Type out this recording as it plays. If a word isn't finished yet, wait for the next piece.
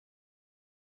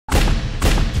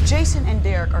Jason and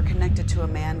Derek are connected to a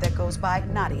man that goes by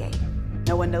Naughty 8.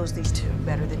 No one knows these two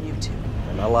better than you two.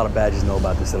 Not a lot of badges know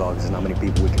about this at all because there's not many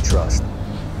people we can trust.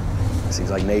 It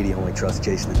seems like Nady only trusts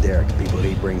Jason and Derek, the people that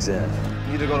he brings in.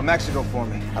 You need to go to Mexico for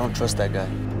me. I don't trust that guy.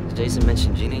 Did Jason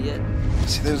mention Gina yet?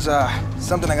 See, there's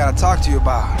something I gotta talk to you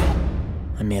about.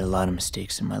 I made a lot of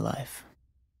mistakes in my life,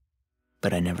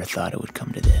 but I never thought it would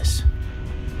come to this.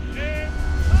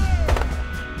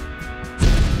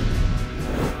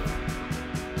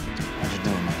 How's you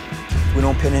doing, man? If we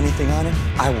don't pin anything on him,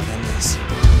 I will end this.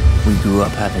 We grew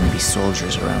up having to be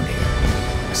soldiers around here.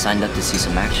 I signed up to see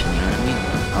some action, you know what I mean?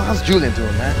 Oh, how's Julian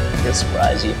doing, man? He'll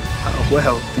surprise you. Oh,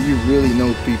 well, do you really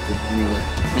know people anyway?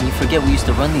 And you forget we used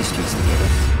to run these streets together.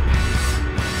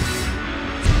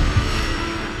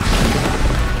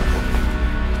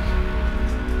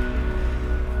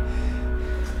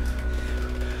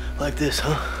 Like this,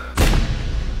 huh?